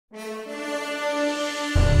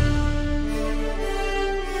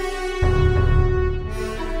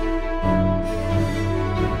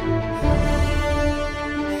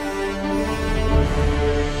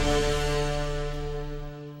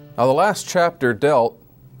Now, the last chapter dealt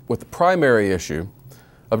with the primary issue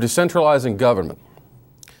of decentralizing government.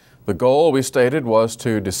 The goal, we stated, was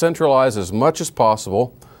to decentralize as much as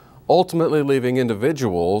possible, ultimately leaving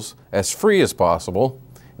individuals as free as possible,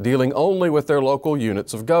 dealing only with their local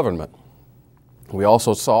units of government. We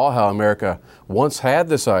also saw how America once had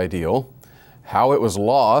this ideal, how it was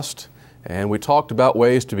lost, and we talked about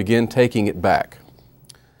ways to begin taking it back.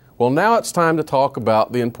 Well, now it's time to talk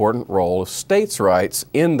about the important role of states' rights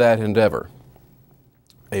in that endeavor.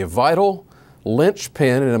 A vital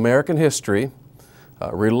linchpin in American history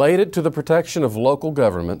related to the protection of local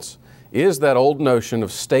governments is that old notion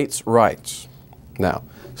of states' rights. Now,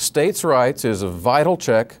 states' rights is a vital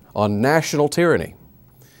check on national tyranny.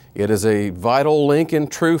 It is a vital link in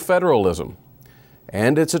true federalism,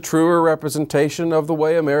 and it's a truer representation of the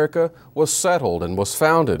way America was settled and was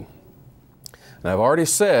founded. And I've already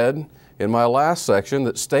said in my last section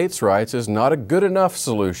that states' rights is not a good enough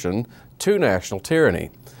solution to national tyranny.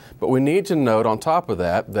 But we need to note on top of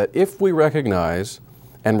that that if we recognize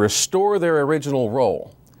and restore their original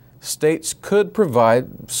role, states could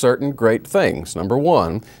provide certain great things. Number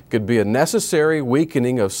one, could be a necessary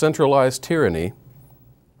weakening of centralized tyranny.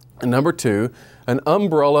 And number two, an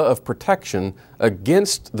umbrella of protection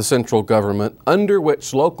against the central government under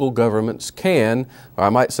which local governments can, or I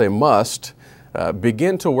might say must,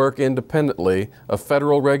 begin to work independently of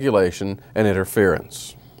federal regulation and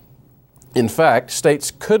interference. In fact, states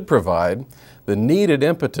could provide the needed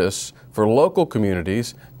impetus for local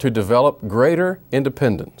communities to develop greater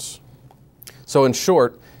independence. So in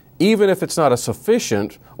short, even if it's not a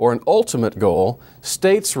sufficient or an ultimate goal,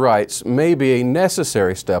 states' rights may be a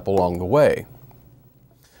necessary step along the way.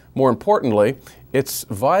 More importantly, it's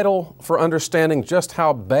vital for understanding just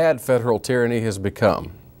how bad federal tyranny has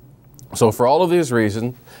become. So for all of these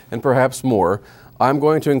reasons, and perhaps more, I'm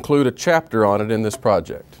going to include a chapter on it in this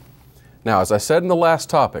project. Now, as I said in the last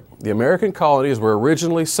topic, the American colonies were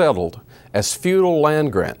originally settled as feudal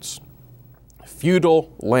land grants,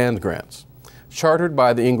 chartered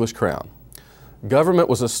by the English Crown. Government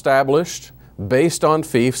was established based on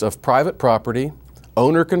fiefs of private property,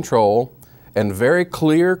 owner control, and very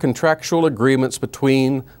clear contractual agreements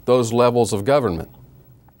between those levels of government.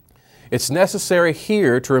 It's necessary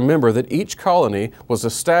here to remember that each colony was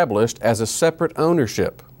established as a separate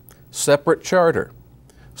ownership, separate charter,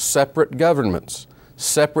 separate governments,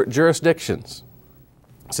 separate jurisdictions.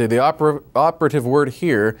 See, the operative word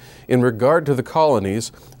here in regard to the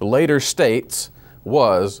colonies, later states,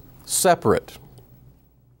 was separate.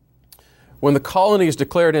 When the colonies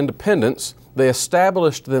declared independence, they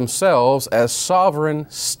established themselves as sovereign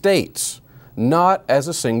states, not as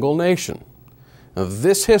a single nation. Now,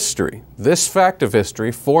 this history, this fact of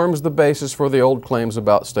history, forms the basis for the old claims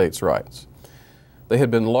about states' rights. They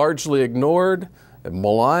had been largely ignored and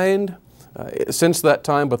maligned since that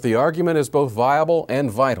time, but the argument is both viable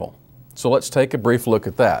and vital. So let's take a brief look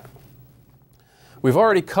at that. We've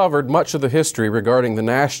already covered much of the history regarding the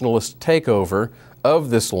nationalist takeover of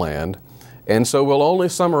this land, and so we'll only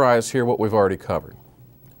summarize here what we've already covered.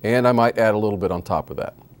 And I might add a little bit on top of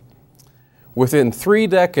that. Within 3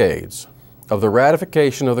 decades of the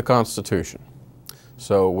ratification of the Constitution,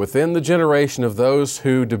 so within the generation of those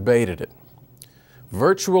who debated it,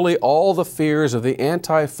 virtually all the fears of the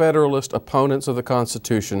anti-federalist opponents of the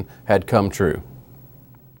Constitution had come true.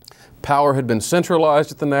 Power had been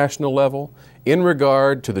centralized at the national level in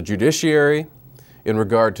regard to the judiciary, in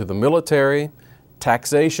regard to the military,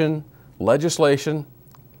 taxation, legislation,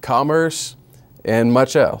 commerce, and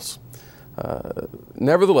much else.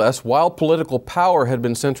 Nevertheless, while political power had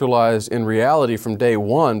been centralized in reality from day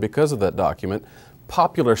one because of that document,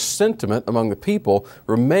 popular sentiment among the people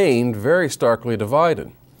remained very starkly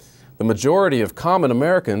divided. The majority of common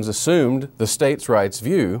Americans assumed the states' rights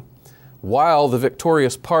view, while the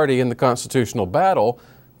victorious party in the constitutional battle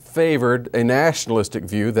favored a nationalistic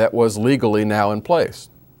view that was legally now in place.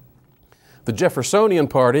 The Jeffersonian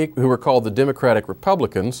Party, who were called the Democratic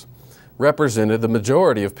Republicans, represented the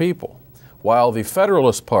majority of people, while the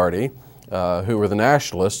Federalist Party, who were the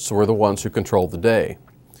nationalists, were the ones who controlled the day.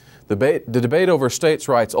 The debate over states'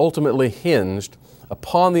 rights ultimately hinged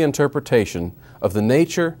upon the interpretation of the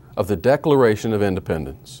nature of the Declaration of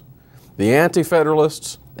Independence. The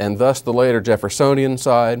Anti-Federalists, and thus the later Jeffersonian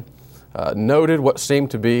side, noted what seemed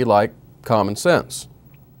to be like common sense.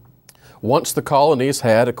 Once the colonies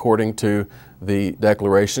had, according to the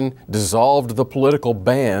Declaration, dissolved the political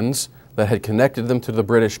bands that had connected them to the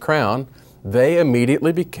British Crown, they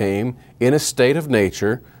immediately became, in a state of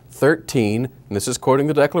nature, 13, and this is quoting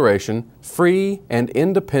the Declaration, free and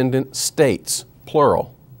independent states,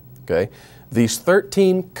 plural. Okay? These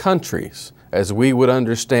 13 countries as we would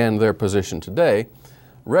understand their position today,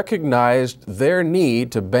 recognized their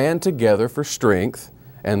need to band together for strength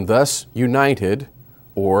and thus united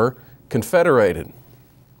or confederated.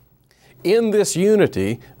 In this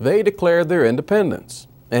unity, they declared their independence,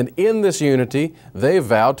 and in this unity, they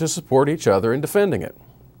vowed to support each other in defending it.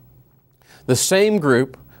 The same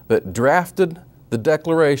group that drafted the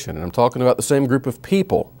Declaration, and I'm talking about the same group of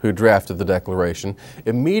people who drafted the Declaration,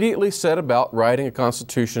 immediately set about writing a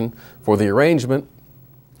constitution for the arrangement,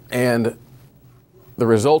 and the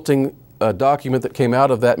resulting document that came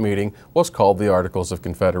out of that meeting was called the Articles of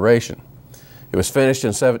Confederation. It was finished in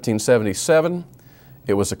 1777.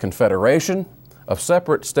 It was a confederation of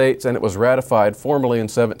separate states, and it was ratified formally in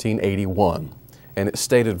 1781. And it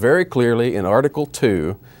stated very clearly in Article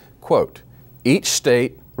 2, quote, "Each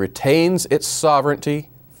state retains its sovereignty,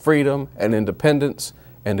 freedom, and independence,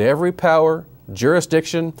 and every power,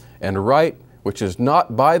 jurisdiction, and right which is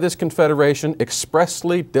not by this confederation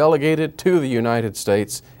expressly delegated to the United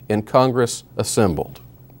States in Congress assembled."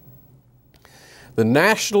 The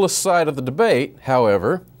nationalist side of the debate,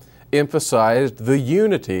 however, emphasized the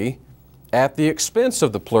unity at the expense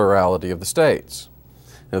of the plurality of the states.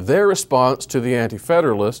 Now, their response to the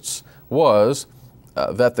Anti-Federalists was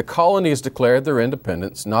that the colonies declared their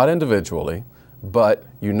independence not individually, but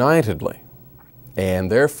unitedly,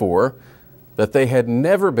 and therefore that they had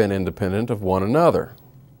never been independent of one another.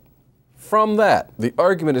 From that, the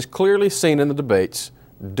argument is clearly seen in the debates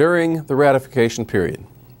during the ratification period.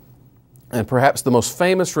 And perhaps the most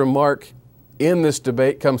famous remark in this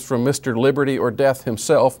debate comes from Mr. Liberty or Death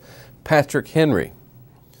himself, Patrick Henry.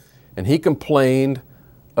 And he complained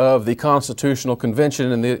of the Constitutional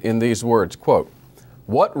Convention in these words, quote,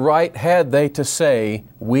 "What right had they to say,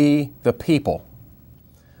 'we the people'?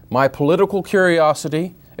 My political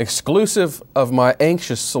curiosity, exclusive of my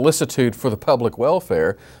anxious solicitude for the public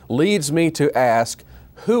welfare, leads me to ask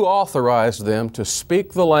who authorized them to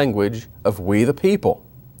speak the language of 'we the people'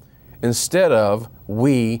 instead of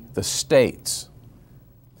 'we the states'?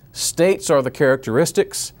 States are the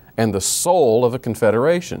characteristics and the soul of a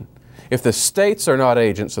confederation. If the states are not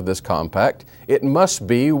agents of this compact, it must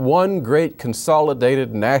be one great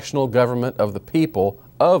consolidated national government of the people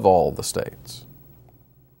of all the states.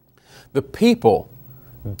 The people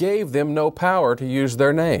gave them no power to use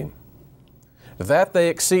their name. That they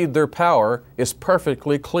exceed their power is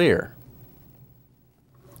perfectly clear."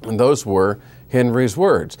 And those were Henry's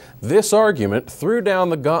words. This argument threw down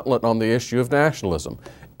the gauntlet on the issue of nationalism.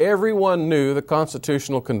 Everyone knew the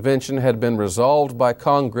Constitutional Convention had been resolved by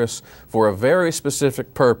Congress for a very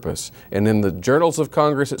specific purpose. And in the Journals of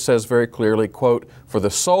Congress it says very clearly, quote, "for the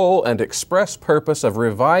sole and express purpose of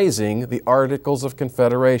revising the Articles of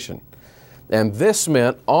Confederation." And this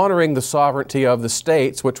meant honoring the sovereignty of the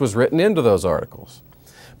states, which was written into those articles.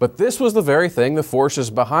 But this was the very thing the forces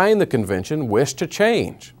behind the convention wished to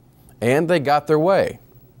change. And they got their way,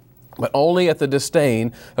 but only at the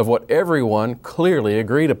disdain of what everyone clearly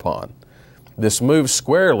agreed upon. This move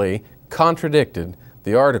squarely contradicted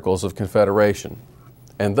the Articles of Confederation.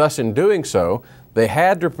 And thus in doing so, the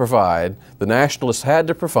nationalists had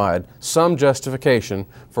to provide some justification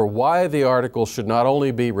for why the Articles should not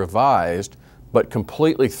only be revised, but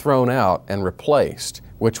completely thrown out and replaced,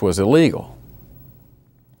 which was illegal.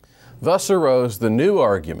 Thus arose the new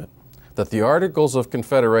argument that the Articles of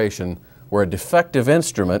Confederation were a defective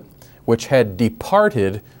instrument which had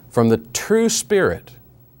departed from the true spirit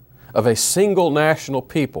of a single national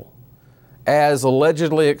people, as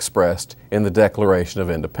allegedly expressed in the Declaration of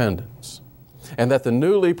Independence, and that the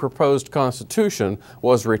newly proposed Constitution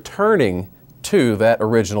was returning to that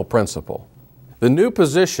original principle. The new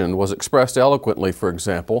position was expressed eloquently, for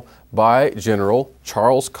example, by General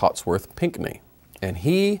Charles Cotesworth Pinckney, and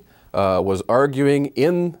he was arguing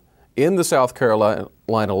in the South Carolina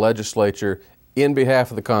legislature in behalf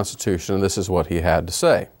of the Constitution, and this is what he had to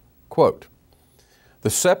say. Quote, "The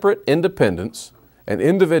separate independence and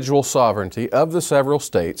individual sovereignty of the several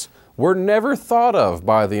states were never thought of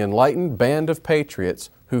by the enlightened band of patriots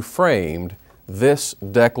who framed this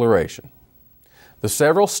declaration. The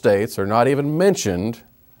several states are not even mentioned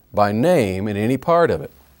by name in any part of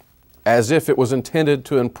it, as if it was intended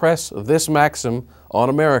to impress this maxim on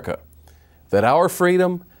America, that our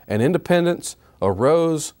freedom and independence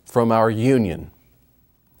arose from our union,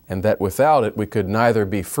 and that without it we could neither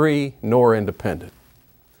be free nor independent.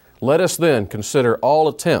 Let us then consider all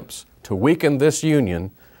attempts to weaken this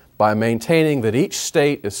union by maintaining that each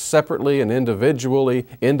state is separately and individually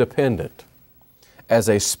independent as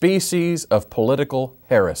a species of political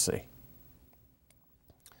heresy."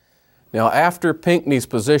 Now, after Pinckney's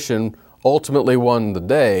position ultimately won the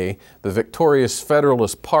day, the victorious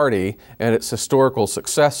Federalist Party and its historical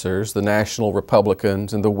successors, the National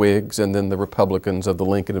Republicans and the Whigs and then the Republicans of the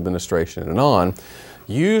Lincoln administration and on,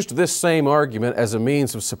 used this same argument as a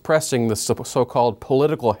means of suppressing the so-called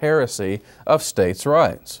political heresy of states'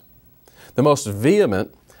 rights. The most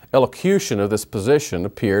vehement elocution of this position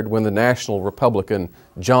appeared when the National Republican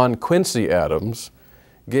John Quincy Adams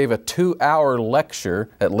gave a 2-hour lecture,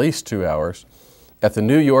 at least 2 hours, at the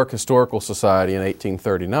New York Historical Society in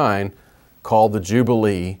 1839 called the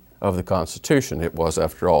Jubilee of the Constitution. It was,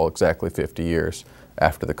 after all, exactly 50 years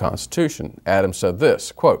after the Constitution. Adams said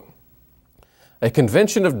this, quote, "A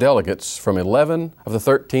convention of delegates from 11 of the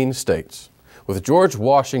 13 states, with George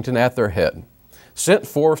Washington at their head, sent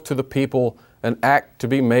forth to the people an act to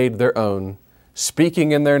be made their own,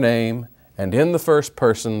 speaking in their name and in the first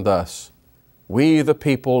person thus, 'We, the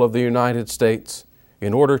people of the United States,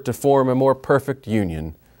 in order to form a more perfect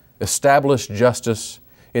union, establish justice,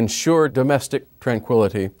 ensure domestic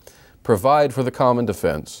tranquility, provide for the common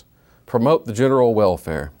defense, promote the general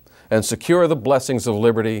welfare, and secure the blessings of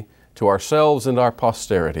liberty to ourselves and our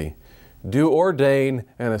posterity, do ordain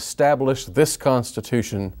and establish this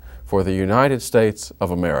Constitution for the United States of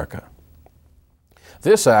America.'"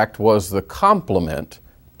 This act was the complement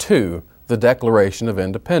to the Declaration of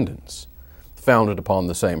Independence, founded upon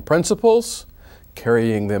the same principles,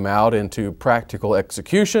 carrying them out into practical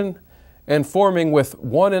execution, and forming with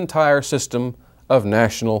one entire system of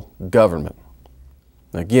national government.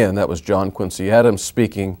 Again, that was John Quincy Adams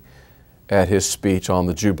speaking at his speech on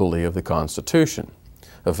the Jubilee of the Constitution,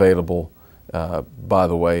 available, by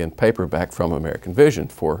the way, in paperback from American Vision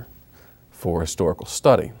for historical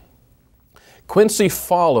study. Quincy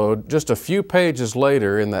followed just a few pages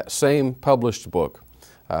later in that same published book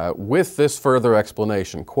with this further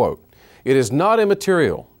explanation, quote, "It is not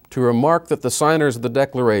immaterial to remark that the signers of the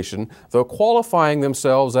Declaration, though qualifying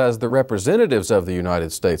themselves as the representatives of the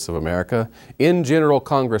United States of America in General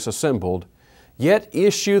Congress assembled, yet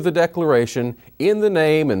issue the Declaration in the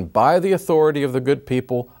name and by the authority of the good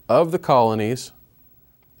people of the colonies,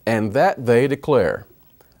 and that they declare,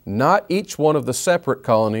 not each one of the separate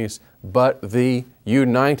colonies, but the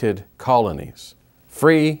united colonies,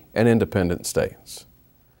 free and independent states.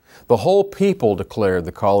 The whole people declared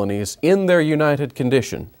the colonies in their united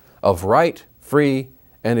condition of right, free,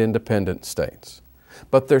 and independent states.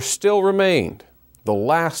 But there still remained the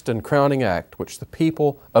last and crowning act which the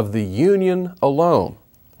people of the Union alone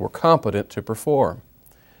were competent to perform,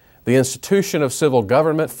 the institution of civil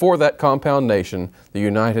government for that compound nation, the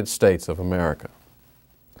United States of America."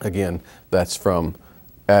 Again, that's from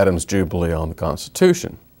Adams' Jubilee on the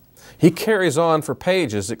Constitution. He carries on for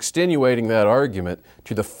pages extenuating that argument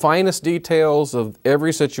to the finest details of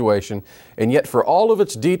every situation, and yet for all of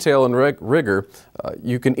its detail and rigor,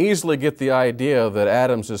 you can easily get the idea that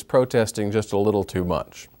Adams is protesting just a little too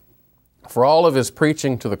much. For all of his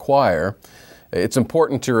preaching to the choir, it's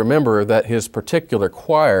important to remember that his particular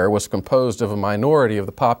choir was composed of a minority of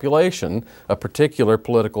the population, a particular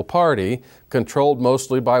political party, controlled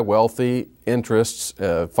mostly by wealthy interests,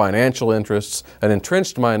 financial interests, an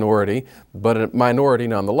entrenched minority, but a minority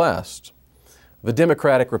nonetheless. The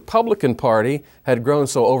Democratic-Republican Party had grown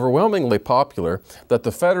so overwhelmingly popular that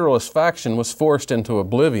the Federalist faction was forced into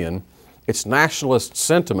oblivion, its nationalist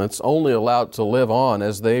sentiments only allowed to live on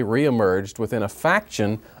as they reemerged within a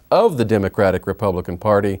faction of the Democratic-Republican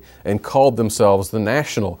Party and called themselves the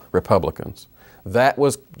National Republicans. That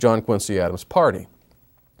was John Quincy Adams' party.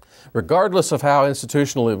 Regardless of how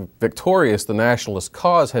institutionally victorious the nationalist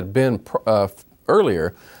cause had been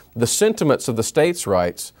earlier, the sentiments of the states'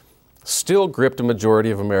 rights still gripped a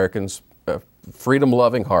majority of Americans'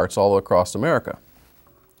 freedom-loving hearts all across America.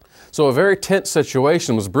 So a very tense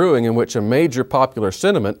situation was brewing in which a major popular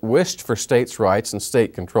sentiment wished for states' rights and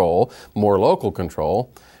state control, more local control,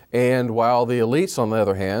 and while the elites, on the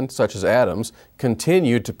other hand, such as Adams,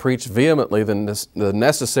 continued to preach vehemently the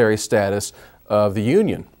necessary status of the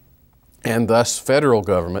Union, and thus federal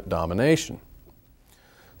government domination.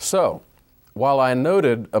 So, while I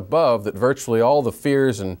noted above that virtually all the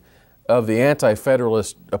fears of the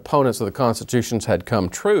anti-federalist opponents of the Constitutions had come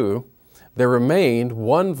true, there remained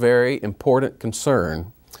one very important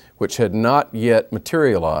concern which had not yet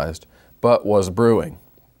materialized, but was brewing.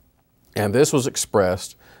 And this was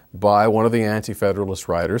expressed by one of the anti-federalist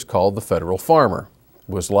writers called the Federal Farmer.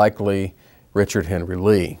 It was likely Richard Henry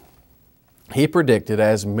Lee. He predicted,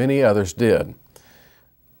 as many others did,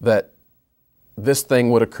 that this thing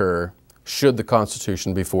would occur should the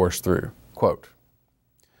Constitution be forced through. Quote,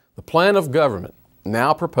 "The plan of government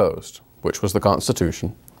now proposed, which was the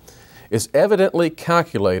Constitution, is evidently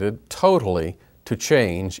calculated totally to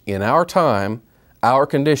change, in our time, our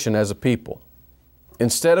condition as a people.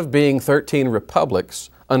 Instead of being 13 republics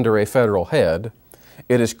under a federal head,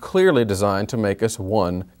 it is clearly designed to make us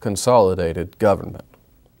one consolidated government.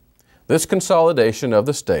 This consolidation of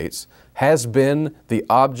the states has been the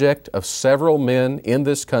object of several men in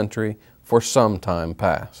this country for some time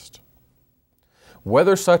past.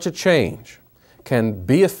 Whether such a change can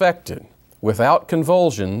be effected without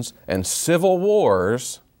convulsions and civil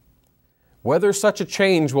wars, whether such a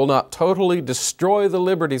change will not totally destroy the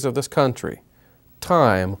liberties of this country,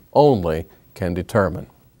 time only can determine.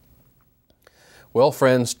 Well,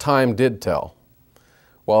 friends, time did tell.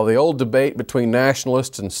 While the old debate between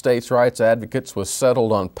nationalists and states' rights advocates was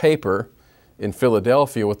settled on paper in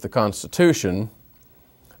Philadelphia with the Constitution,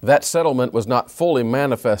 that settlement was not fully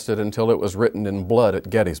manifested until it was written in blood at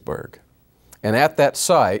Gettysburg. And at that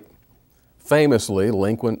site, famously,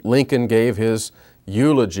 Lincoln gave his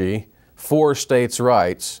eulogy for states'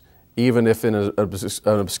 rights, even if in an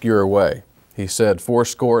obscure way. He said,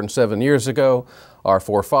 7 years ago, our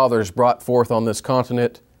forefathers brought forth on this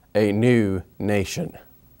continent a new nation.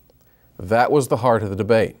 That was the heart of the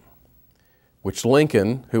debate, which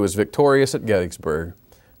Lincoln, who was victorious at Gettysburg,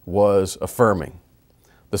 was affirming.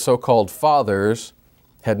 The so-called fathers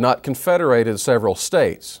had not confederated several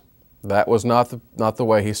states. That was not the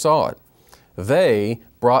way he saw it. They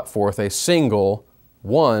brought forth a single,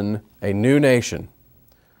 a new nation.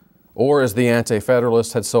 Or as the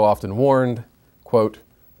Anti-Federalists had so often warned, quote,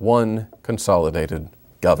 one consolidated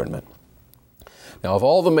government. Now, of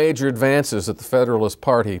all the major advances that the Federalist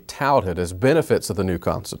Party touted as benefits of the new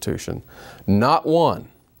Constitution, not one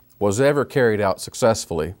was ever carried out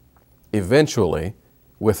successfully, eventually,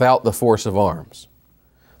 without the force of arms.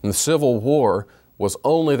 And the Civil War was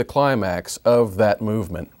only the climax of that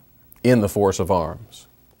movement in the force of arms.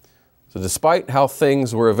 So despite how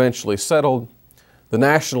things were eventually settled, the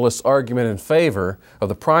nationalists' argument in favor of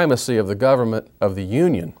the primacy of the government of the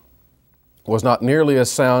Union was not nearly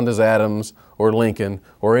as sound as Adams or Lincoln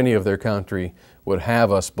or any of their country would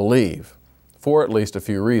have us believe, for at least a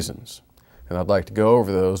few reasons. And I'd like to go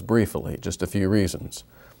over those briefly, just a few reasons.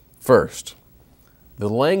 First, the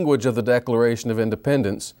language of the Declaration of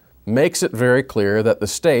Independence makes it very clear that the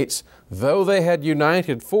states, though they had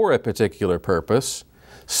united for a particular purpose,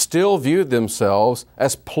 still viewed themselves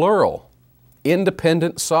as plural,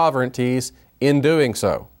 independent sovereignties in doing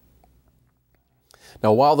so.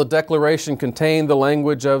 Now, while the Declaration contained the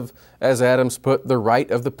language of, as Adams put, the right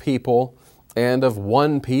of the people and of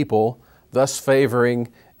one people, thus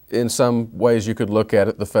favoring, in some ways you could look at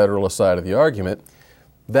it, the Federalist side of the argument,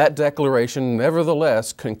 that declaration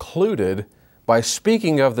nevertheless concluded by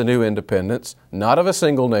speaking of the new independence, not of a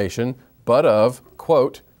single nation, but of,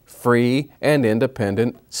 quote, free and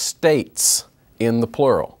independent states, in the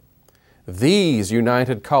plural. These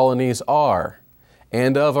united colonies are,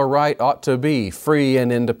 and of a right ought to be, free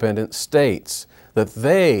and independent states, that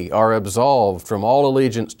they are absolved from all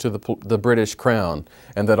allegiance to the British Crown,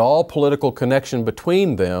 and that all political connection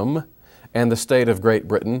between them and the state of Great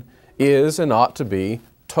Britain is and ought to be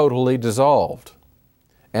totally dissolved.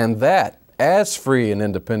 And that, as free and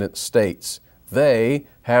independent states, they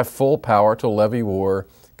have full power to levy war,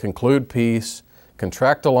 conclude peace,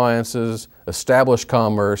 contract alliances, establish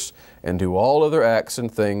commerce, and do all other acts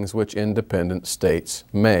and things which independent states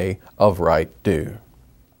may of right do.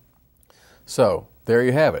 So, there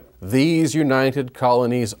you have it. These united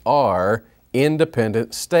colonies are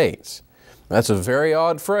independent states. That's a very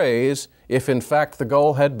odd phrase if in fact the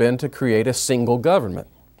goal had been to create a single government.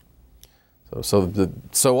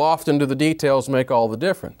 So often do the details make all the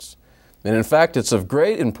difference. And in fact, it's of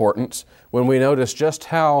great importance when we notice just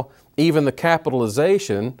how even the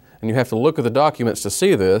capitalization, and you have to look at the documents to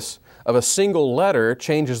see this, of a single letter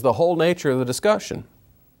changes the whole nature of the discussion.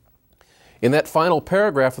 In that final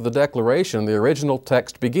paragraph of the Declaration, the original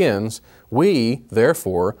text begins, "We,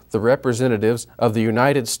 therefore, the representatives of the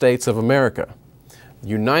United States of America."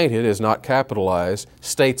 United is not capitalized,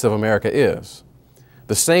 States of America is.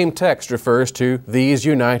 The same text refers to these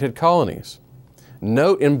united colonies.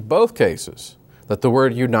 Note in both cases that the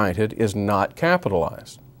word united is not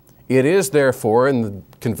capitalized. It is, therefore, in the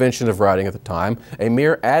convention of writing at the time, a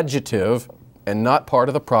mere adjective and not part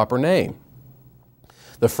of the proper name.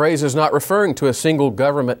 The phrase is not referring to a single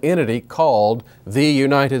government entity called the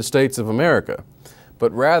United States of America,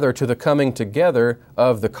 but rather to the coming together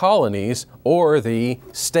of the colonies or the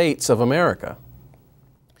states of America.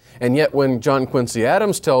 And yet when John Quincy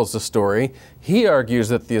Adams tells the story, he argues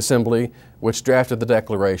that the Assembly which drafted the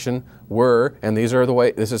Declaration were, and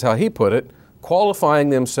this is how he put it, qualifying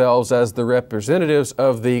themselves as the representatives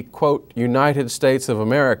of the, quote, United States of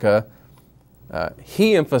America,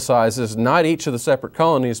 he emphasizes not each of the separate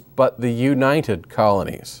colonies, but the united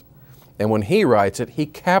colonies. And when he writes it, he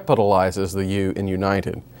capitalizes the U in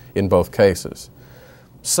united in both cases.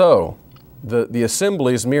 So the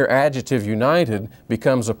Assembly's mere adjective united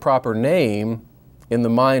becomes a proper name in the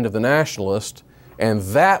mind of the nationalist, and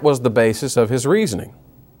that was the basis of his reasoning.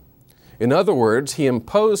 In other words, he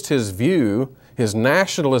imposed his view, his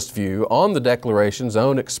nationalist view, on the Declaration's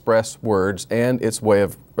own express words and its way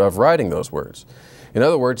of writing those words. In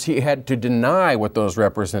other words, he had to deny what those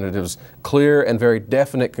representatives' clear and very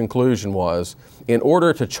definite conclusion was in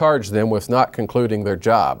order to charge them with not concluding their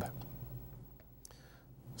job.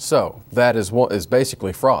 So that is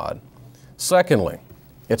basically fraud. Secondly,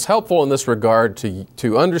 it's helpful in this regard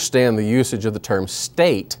to understand the usage of the term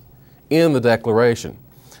state in the Declaration.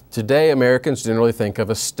 Today, Americans generally think of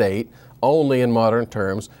a state only in modern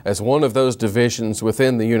terms as one of those divisions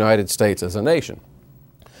within the United States as a nation.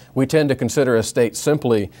 We tend to consider a state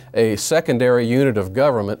simply a secondary unit of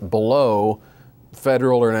government below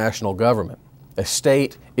federal or national government. A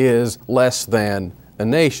state is less than a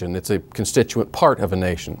nation. It's a constituent part of a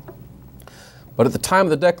nation. But at the time of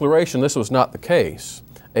the Declaration, this was not the case.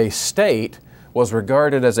 A state was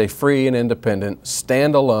regarded as a free and independent,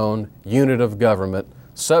 standalone unit of government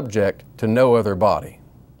subject to no other body.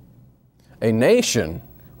 A nation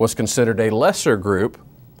was considered a lesser group,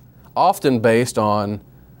 often based on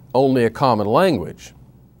only a common language,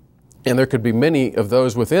 and there could be many of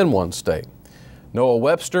those within one state. Noah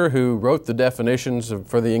Webster, who wrote the definitions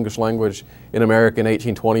for the English language in America in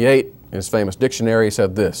 1828, in his famous dictionary,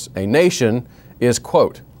 said this: a nation is,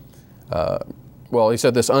 quote, he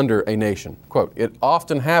said this under a nation, quote, it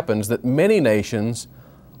often happens that many nations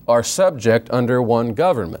are subject under one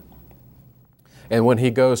government. And when he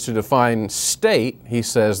goes to define state, he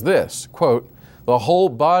says this, quote, the whole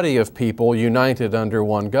body of people united under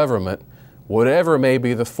one government, whatever may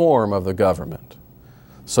be the form of the government.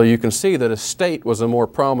 So you can see that a state was a more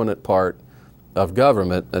prominent part of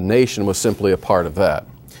government. A nation was simply a part of that.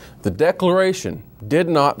 The Declaration did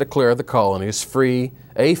not declare the colonies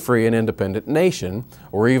a free and independent nation,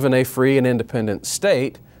 or even a free and independent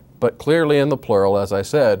state, but clearly in the plural, as I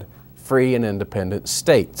said, free and independent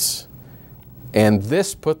states. And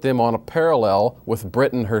this put them on a parallel with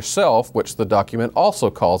Britain herself, which the document also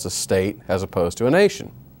calls a state as opposed to a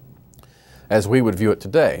nation, as we would view it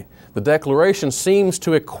today. The Declaration seems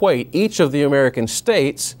to equate each of the American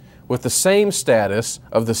states with the same status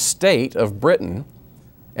of the state of Britain,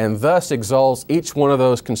 and thus exalts each one of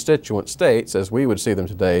those constituent states, as we would see them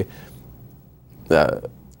today,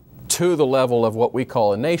 to the level of what we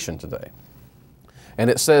call a nation today. And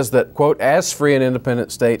it says that, quote, as free and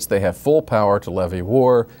independent states, they have full power to levy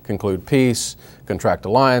war, conclude peace, contract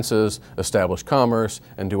alliances, establish commerce,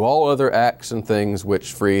 and do all other acts and things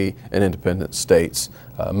which free and independent states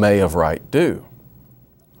may of right do.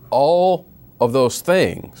 All of those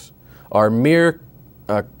things are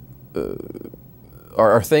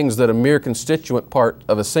are things that a mere constituent part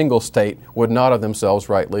of a single state would not of themselves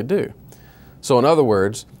rightly do. So in other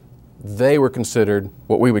words, they were considered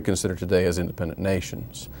what we would consider today as independent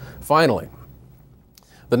nations. Finally,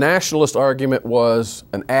 the nationalist argument was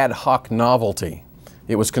an ad hoc novelty.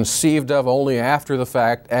 It was conceived of only after the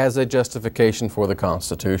fact as a justification for the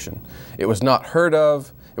Constitution. It was not heard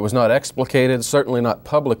of, it was not explicated, certainly not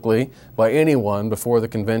publicly, by anyone before the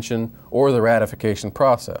convention or the ratification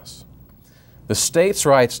process. The states'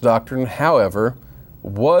 rights doctrine, however,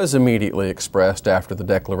 was immediately expressed after the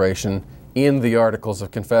Declaration in the Articles of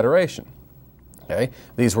Confederation. Okay?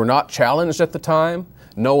 These were not challenged at the time.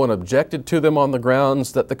 No one objected to them on the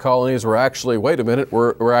grounds that the colonies were actually, wait a minute,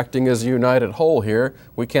 we're acting as a united whole here.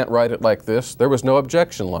 We can't write it like this. There was no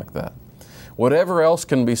objection like that. Whatever else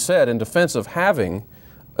can be said in defense of having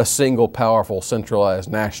a single powerful centralized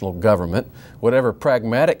national government, whatever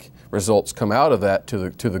pragmatic results come out of that to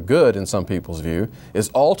the good in some people's view, is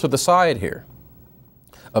all to the side here.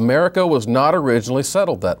 America was not originally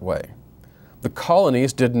settled that way. The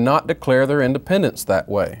colonies did not declare their independence that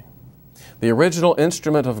way. The original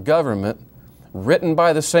instrument of government, written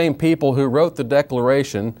by the same people who wrote the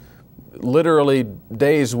Declaration, literally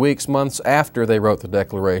days, weeks, months after they wrote the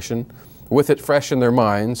Declaration, with it fresh in their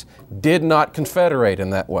minds, did not confederate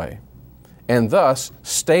in that way. And thus,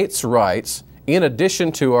 states' rights, in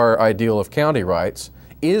addition to our ideal of county rights,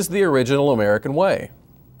 is the original American way.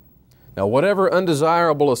 Now, whatever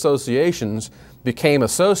undesirable associations became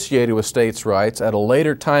associated with states' rights at a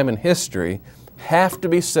later time in history have to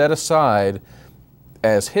be set aside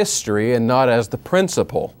as history and not as the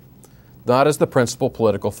principle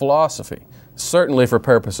political philosophy, certainly for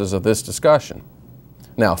purposes of this discussion.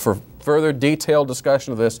 Now, for further detailed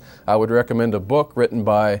discussion of this, I would recommend a book written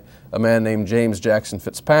by a man named James Jackson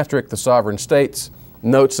Fitzpatrick, The Sovereign States,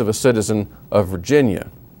 Notes of a Citizen of Virginia.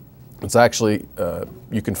 It's actually,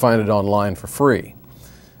 you can find it online for free.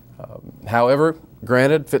 However,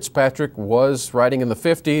 granted, Fitzpatrick was writing in the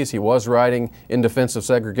 50s, he was writing in defense of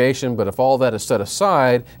segregation, but if all that is set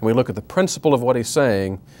aside and we look at the principle of what he's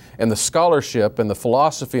saying and the scholarship and the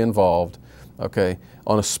philosophy involved, okay,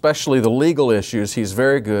 on especially the legal issues, he's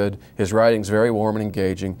very good, his writing's very warm and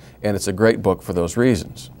engaging, and it's a great book for those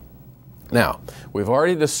reasons. Now, we've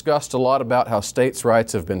already discussed a lot about how states'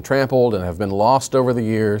 rights have been trampled and have been lost over the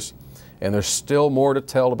years, and there's still more to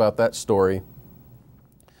tell about that story,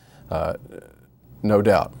 no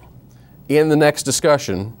doubt. In the next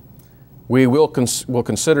discussion, we will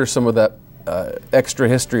consider some of that extra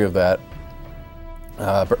history of that,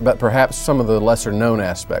 but perhaps some of the lesser known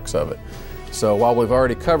aspects of it. So while we've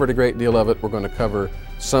already covered a great deal of it, we're going to cover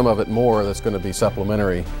some of it more that's going to be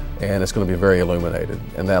supplementary, and it's going to be very illuminated,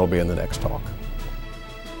 and that'll be in the next talk.